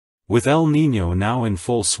With El Niño now in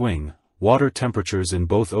full swing, water temperatures in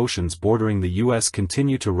both oceans bordering the U.S.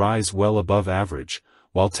 continue to rise well above average,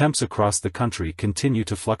 while temps across the country continue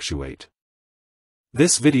to fluctuate.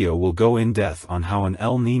 This video will go in depth on how an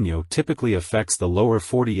El Niño typically affects the lower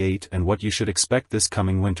 48 and what you should expect this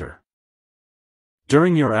coming winter.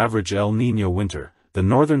 During your average El Niño winter, the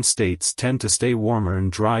northern states tend to stay warmer and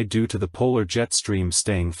dry due to the polar jet stream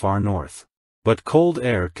staying far north. But cold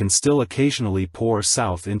air can still occasionally pour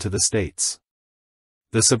south into the states.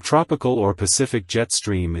 The subtropical or Pacific jet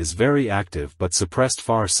stream is very active but suppressed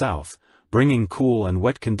far south, bringing cool and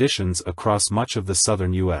wet conditions across much of the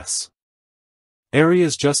southern U.S.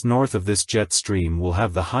 Areas just north of this jet stream will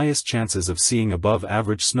have the highest chances of seeing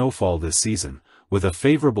above-average snowfall this season, with a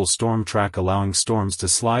favorable storm track allowing storms to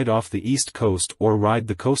slide off the east coast or ride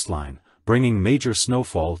the coastline, bringing major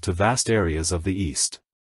snowfall to vast areas of the east.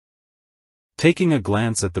 Taking a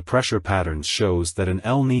glance at the pressure patterns shows that an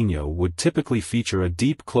El Niño would typically feature a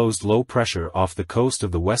deep closed low pressure off the coast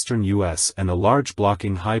of the western U.S. and a large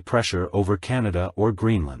blocking high pressure over Canada or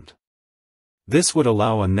Greenland. This would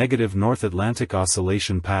allow a negative North Atlantic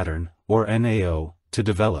oscillation pattern, or NAO, to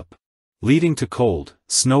develop, leading to cold,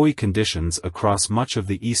 snowy conditions across much of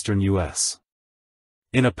the eastern U.S.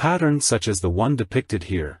 In a pattern such as the one depicted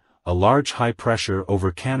here, a large high pressure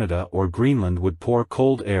over Canada or Greenland would pour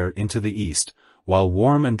cold air into the east, while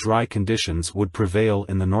warm and dry conditions would prevail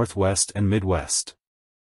in the northwest and midwest.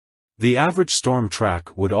 The average storm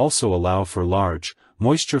track would also allow for large,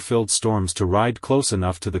 moisture-filled storms to ride close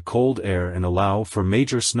enough to the cold air and allow for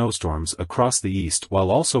major snowstorms across the east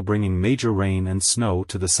while also bringing major rain and snow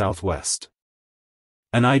to the southwest.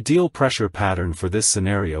 An ideal pressure pattern for this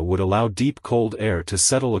scenario would allow deep cold air to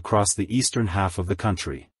settle across the eastern half of the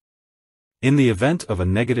country. In the event of a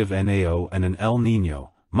negative NAO and an El Niño,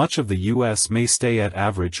 much of the U.S. may stay at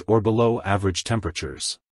average or below average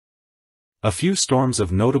temperatures. A few storms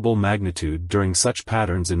of notable magnitude during such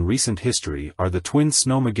patterns in recent history are the twin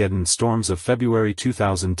Snowmageddon storms of February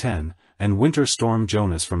 2010, and Winter Storm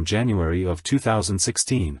Jonas from January of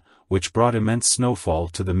 2016, which brought immense snowfall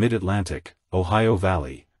to the Mid-Atlantic, Ohio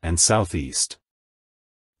Valley, and Southeast.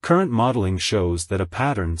 Current modeling shows that a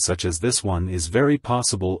pattern such as this one is very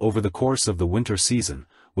possible over the course of the winter season,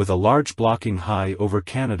 with a large blocking high over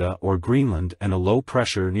Canada or Greenland and a low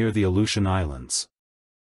pressure near the Aleutian Islands.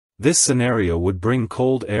 This scenario would bring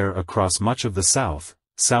cold air across much of the south,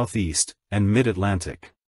 southeast, and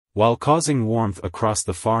mid-Atlantic, while causing warmth across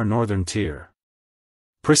the far northern tier.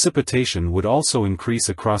 Precipitation would also increase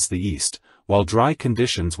across the east, while dry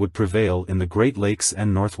conditions would prevail in the Great Lakes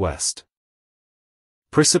and Northwest.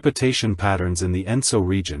 Precipitation patterns in the ENSO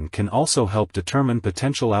region can also help determine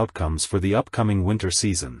potential outcomes for the upcoming winter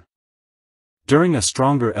season. During a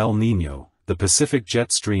stronger El Niño, the Pacific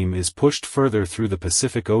jet stream is pushed further through the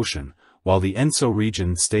Pacific Ocean, while the ENSO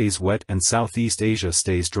region stays wet and Southeast Asia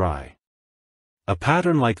stays dry. A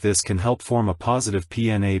pattern like this can help form a positive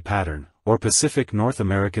PNA pattern, or Pacific North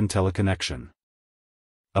American teleconnection.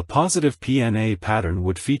 A positive PNA pattern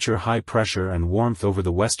would feature high pressure and warmth over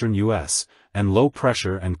the western U.S., and low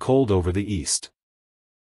pressure and cold over the east.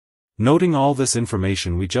 Noting all this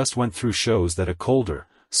information we just went through shows that a colder,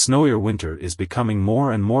 snowier winter is becoming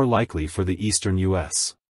more and more likely for the eastern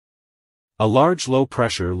U.S. A large low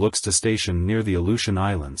pressure looks to station near the Aleutian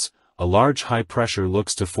Islands, a large high pressure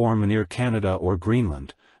looks to form near Canada or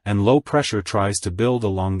Greenland, and low pressure tries to build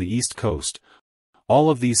along the east coast. All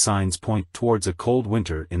of these signs point towards a cold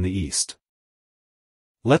winter in the east.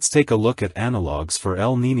 Let's take a look at analogs for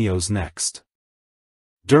El Niños next.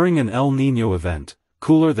 During an El Niño event,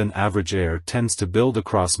 cooler than average air tends to build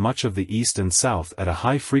across much of the east and south at a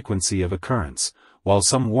high frequency of occurrence, while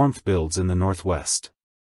some warmth builds in the northwest.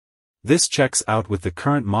 This checks out with the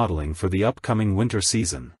current modeling for the upcoming winter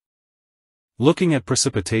season. Looking at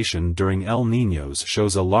precipitation during El Niños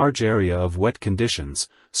shows a large area of wet conditions,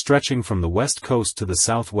 stretching from the west coast to the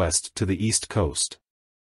southwest to the east coast.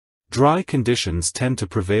 Dry conditions tend to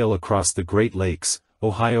prevail across the Great Lakes,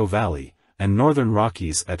 Ohio Valley, and northern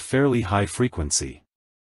Rockies at fairly high frequency.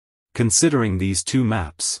 Considering these two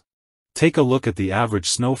maps, take a look at the average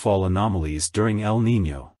snowfall anomalies during El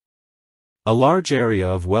Niño. A large area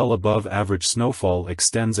of well above average snowfall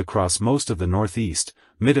extends across most of the northeast,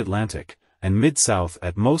 mid-Atlantic, and mid-south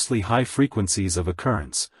at mostly high frequencies of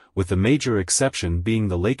occurrence, with the major exception being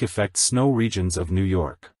the lake-effect snow regions of New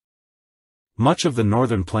York. Much of the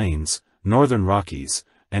northern plains, northern Rockies,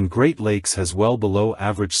 and Great Lakes has well below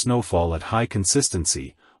average snowfall at high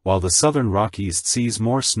consistency, while the southern Rockies sees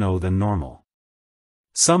more snow than normal.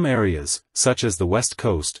 Some areas, such as the West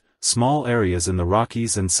Coast, small areas in the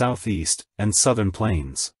Rockies and southeast and southern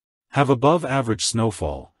plains, have above average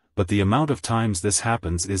snowfall, but the amount of times this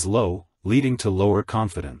happens is low, leading to lower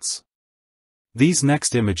confidence. These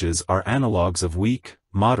next images are analogues of weak,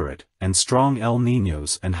 moderate, and strong El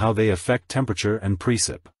Niños and how they affect temperature and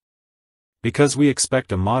precip. Because we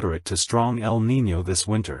expect a moderate to strong El Niño this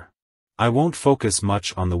winter, I won't focus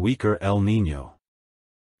much on the weaker El Niño.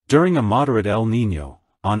 During a moderate El Niño,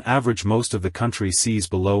 on average most of the country sees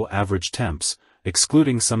below average temps,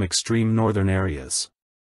 excluding some extreme northern areas.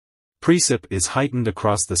 Precip is heightened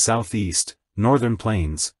across the southeast, northern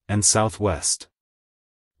plains, and southwest.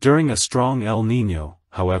 During a strong El Niño,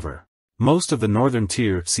 however, most of the northern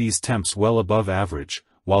tier sees temps well above average,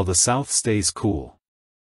 while the south stays cool.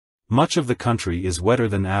 Much of the country is wetter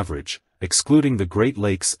than average, excluding the Great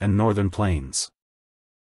Lakes and northern plains.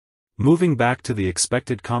 Moving back to the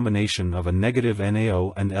expected combination of a negative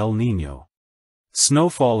NAO and El Niño.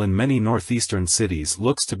 Snowfall in many northeastern cities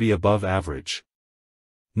looks to be above average.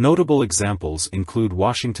 Notable examples include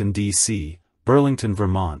Washington, D.C., Burlington,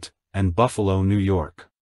 Vermont, and Buffalo, New York.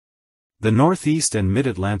 The Northeast and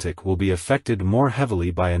Mid-Atlantic will be affected more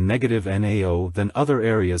heavily by a negative NAO than other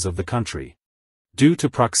areas of the country, due to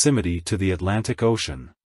proximity to the Atlantic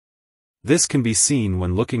Ocean. This can be seen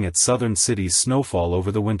when looking at southern cities' snowfall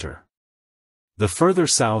over the winter. The further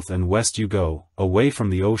south and west you go, away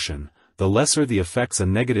from the ocean, the lesser the effects a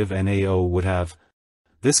negative NAO would have.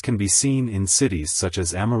 This can be seen in cities such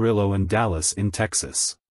as Amarillo and Dallas in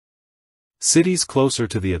Texas. Cities closer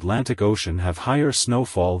to the Atlantic Ocean have higher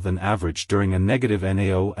snowfall than average during a negative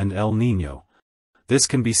NAO and El Niño. This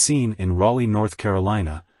can be seen in Raleigh, North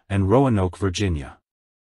Carolina, and Roanoke, Virginia.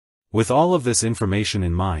 With all of this information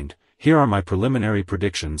in mind, here are my preliminary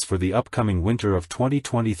predictions for the upcoming winter of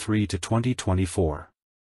 2023 to 2024.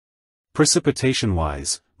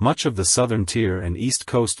 Precipitation-wise, much of the southern tier and east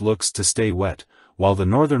coast looks to stay wet, while the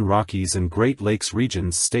northern Rockies and Great Lakes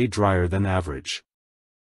regions stay drier than average.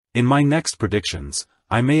 In my next predictions,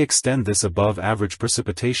 I may extend this above-average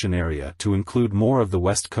precipitation area to include more of the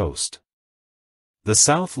west coast. The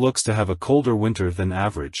south looks to have a colder winter than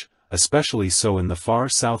average, especially so in the far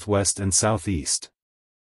southwest and southeast.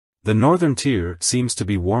 The northern tier seems to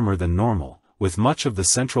be warmer than normal, with much of the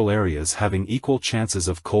central areas having equal chances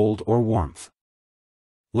of cold or warmth.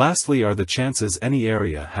 Lastly are the chances any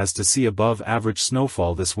area has to see above-average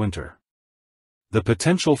snowfall this winter. The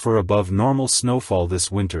potential for above-normal snowfall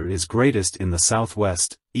this winter is greatest in the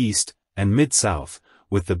southwest, east, and mid-south,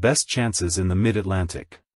 with the best chances in the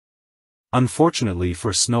mid-Atlantic. Unfortunately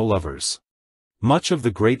for snow lovers, much of the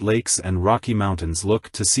Great Lakes and Rocky Mountains look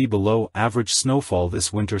to see below-average snowfall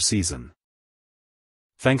this winter season.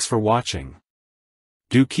 Thanks for watching.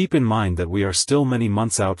 Do keep in mind that we are still many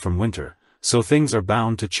months out from winter, so things are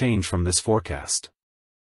bound to change from this forecast.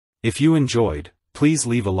 If you enjoyed, please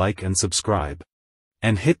leave a like and subscribe.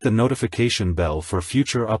 And hit the notification bell for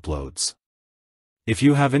future uploads. If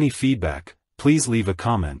you have any feedback, please leave a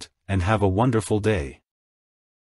comment, and have a wonderful day.